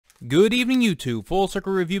Good evening, YouTube. Full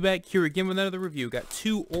Circle Review back here again with another review. Got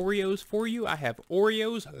two Oreos for you. I have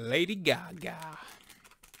Oreos Lady Gaga.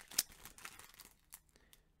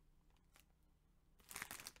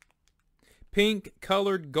 Pink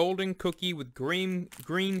colored golden cookie with green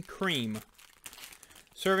cream.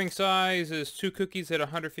 Serving size is 2 cookies at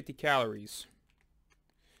 150 calories.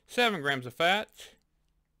 7 grams of fat.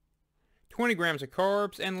 20 grams of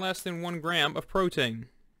carbs and less than 1 gram of protein.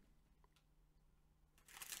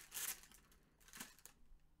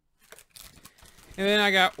 And then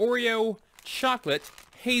I got Oreo chocolate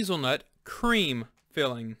hazelnut cream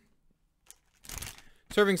filling.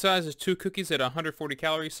 Serving size is 2 cookies at 140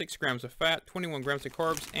 calories, 6 grams of fat, 21 grams of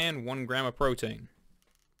carbs, and 1 gram of protein.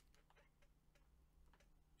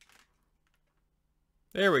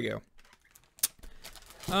 There we go.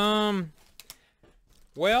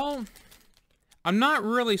 Well, I'm not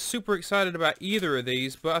really super excited about either of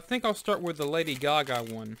these, but I think I'll start with the Lady Gaga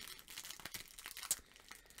one.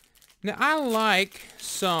 Now, I like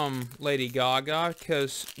some Lady Gaga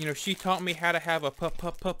because, you know, she taught me how to have a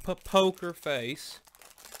poker face.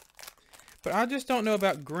 But I just don't know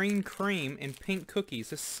about green cream and pink cookies.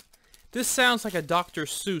 This sounds like a Dr.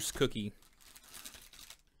 Seuss cookie.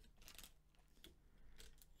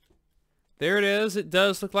 There it is. It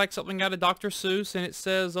does look like something out of Dr. Seuss, and it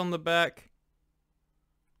says on the back,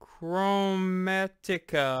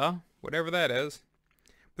 Chromatica, whatever that is.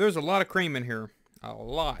 But there's a lot of cream in here. A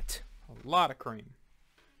lot of cream.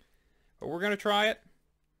 But we're going to try it.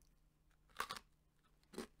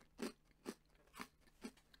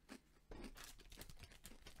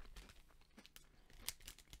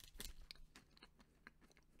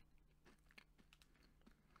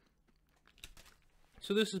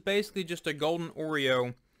 So this is basically just a golden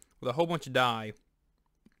Oreo with a whole bunch of dye.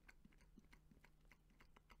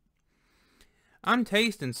 I'm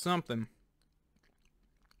tasting something.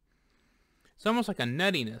 It's almost like a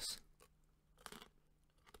nuttiness.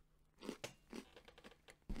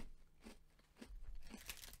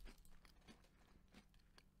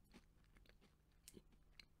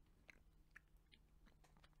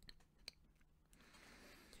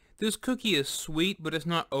 This cookie is sweet, but it's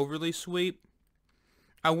not overly sweet.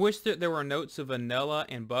 I wish that there were notes of vanilla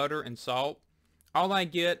and butter and salt. All I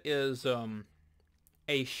get is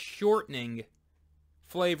a shortening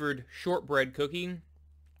flavored shortbread cookie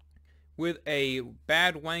with a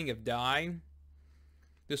bad wang of dye.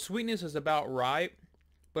 The sweetness is about right,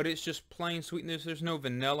 but it's just plain sweetness. There's no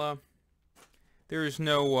vanilla. There's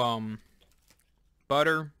no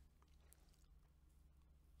butter.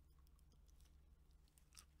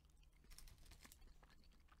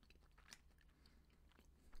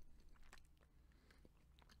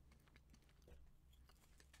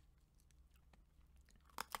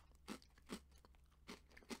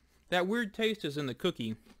 That weird taste is in the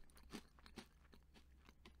cookie.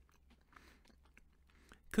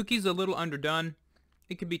 Cookie's a little underdone.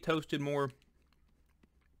 It could be toasted more.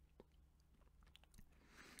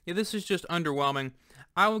 Yeah, this is just underwhelming.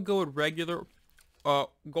 I would go with regular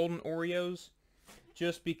golden Oreos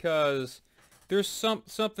just because there's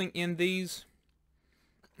something in these.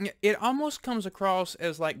 It almost comes across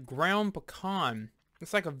as like ground pecan.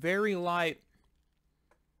 It's like a very light,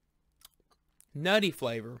 nutty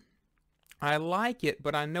flavor. I like it,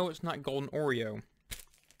 but I know it's not golden Oreo.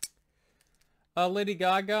 Lady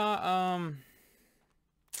Gaga,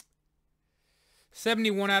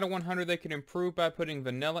 71 out of 100. They could improve by putting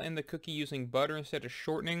vanilla in the cookie using butter instead of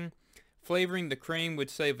shortening. Flavoring the cream would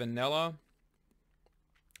say vanilla.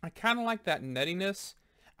 I kind of like that nuttiness.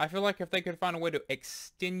 I feel like if they could find a way to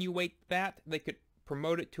extenuate that, they could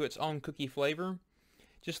promote it to its own cookie flavor.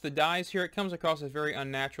 Just the dyes here, it comes across as very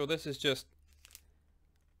unnatural. This is just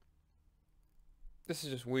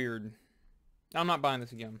weird. I'm not buying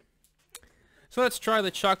this again. So let's try the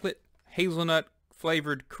chocolate hazelnut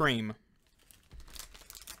flavored cream.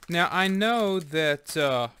 Now I know that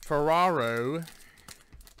Ferraro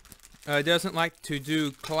doesn't like to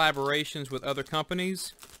do collaborations with other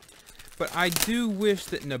companies, but I do wish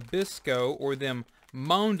that Nabisco or them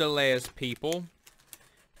Mondelez people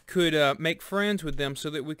could make friends with them so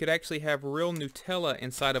that we could actually have real Nutella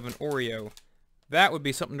inside of an Oreo. That would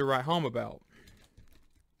be something to write home about.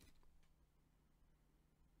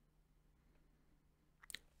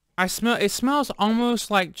 It smells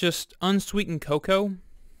almost like just unsweetened cocoa.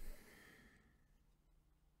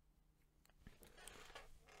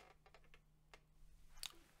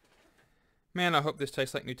 Man, I hope this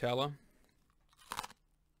tastes like Nutella.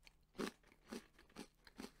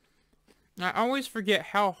 I always forget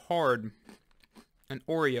how hard an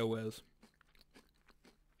Oreo is.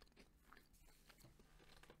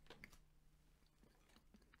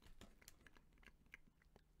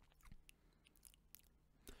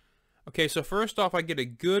 Okay, so first off, I get a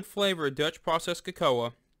good flavor of Dutch processed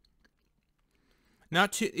cocoa.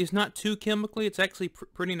 It's not too chemically. It's actually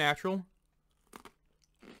pretty natural.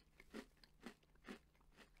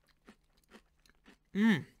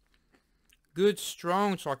 Good,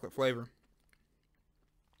 strong chocolate flavor.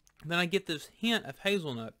 Then I get this hint of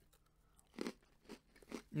hazelnut.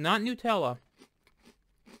 Not Nutella.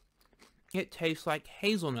 It tastes like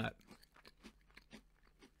hazelnut.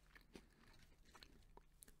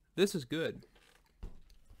 This is good.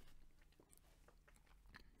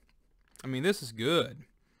 I mean, this is good.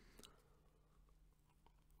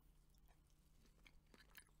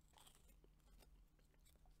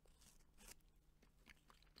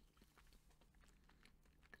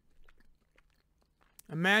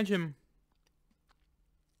 Imagine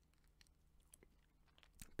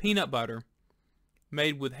peanut butter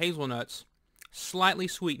made with hazelnuts, slightly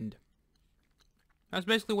sweetened. That's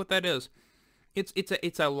basically what that is.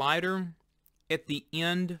 It's a lighter at the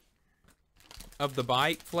end of the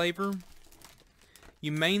bite flavor.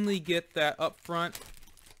 You mainly get that upfront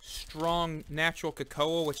strong natural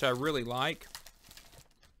cocoa, which I really like,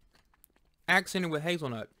 accented with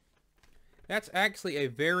hazelnut. That's actually a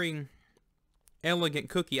very elegant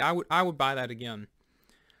cookie. I would buy that again.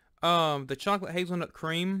 The chocolate hazelnut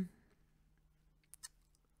cream.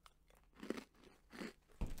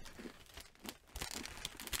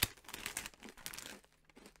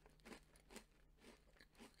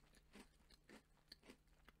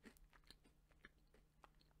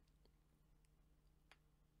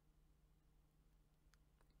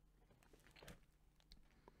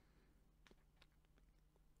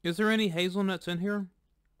 Is there any hazelnuts in here?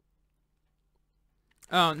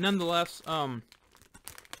 Nonetheless,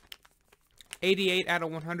 88 out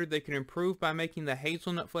of 100. They can improve by making the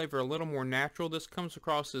hazelnut flavor a little more natural. This comes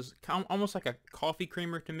across as almost like a coffee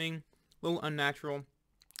creamer to me. A little unnatural.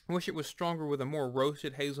 I wish it was stronger with a more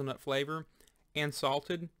roasted hazelnut flavor and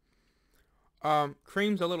salted.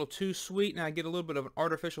 Cream's a little too sweet, and I get a little bit of an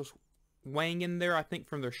artificial wang in there, I think,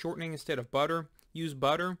 from their shortening instead of butter. Use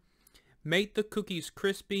butter. Make the cookies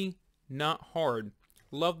crispy, not hard.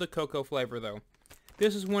 Love the cocoa flavor, though.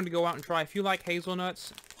 This is one to go out and try. If you like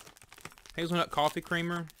hazelnuts, hazelnut coffee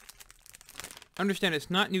creamer, understand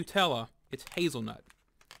it's not Nutella, it's hazelnut.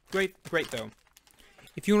 Great, great, though.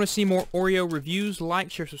 If you want to see more Oreo reviews,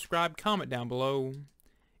 like, share, subscribe, comment down below,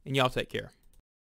 and y'all take care.